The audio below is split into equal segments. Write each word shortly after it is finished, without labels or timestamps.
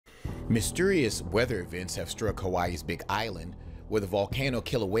Mysterious weather events have struck Hawaii's Big Island, where the volcano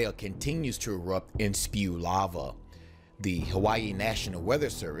Kilauea continues to erupt and spew lava. The Hawaii National Weather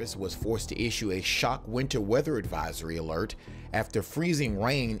Service was forced to issue a shock winter weather advisory alert after freezing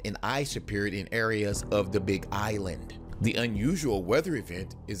rain and ice appeared in areas of the Big Island. The unusual weather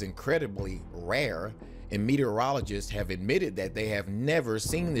event is incredibly rare, and meteorologists have admitted that they have never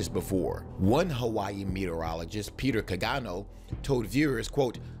seen this before. One Hawaiian meteorologist, Pete Caggiano, told viewers,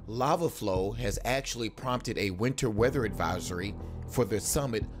 quote, "Lava flow has actually prompted a winter weather advisory for the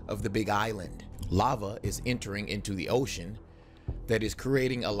summit of the Big Island. Lava is entering into the ocean that is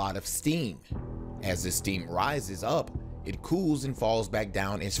creating a lot of steam. As the steam rises up, it cools and falls back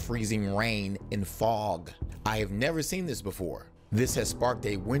down as freezing rain and fog. I have never seen this before. This has sparked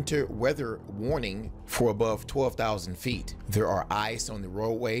a winter weather warning for above 12,000 feet. There are ice on the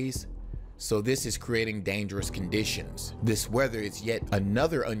roadways, so this is creating dangerous conditions. This weather is yet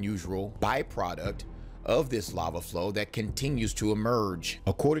another unusual byproduct of this lava flow that continues to emerge."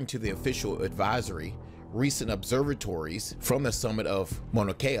 According to the official advisory, recent observatories from the summit of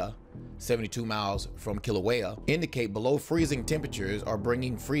Mauna Kea, 72 miles from Kilauea, indicate below freezing temperatures are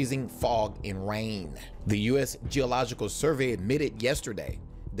bringing freezing fog and rain. The U.S. Geological Survey admitted yesterday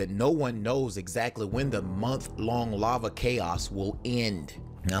that no one knows exactly when the month-long lava chaos will end.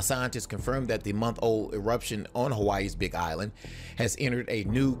 Now, scientists confirmed that the month-old eruption on Hawaii's Big Island has entered a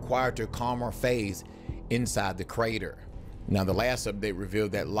new, quieter, calmer phase inside the crater. Now, the last update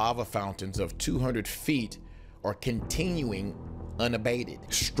revealed that lava fountains of 200 feet are continuing unabated.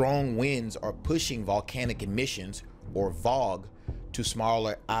 Strong winds are pushing volcanic emissions, or VOG, to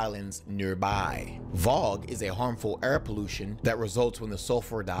smaller islands nearby. VOG is a harmful air pollution that results when the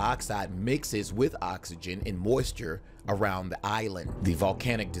sulfur dioxide mixes with oxygen and moisture around the island. The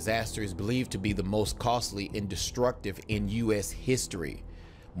volcanic disaster is believed to be the most costly and destructive in U.S. history.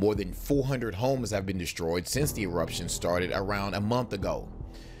 More than 400 homes have been destroyed since the eruption started around a month ago.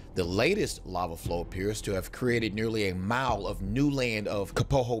 The latest lava flow appears to have created nearly a mile of new land of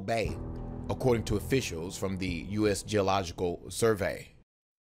Kapoho Bay, according to officials from the U.S. Geological Survey.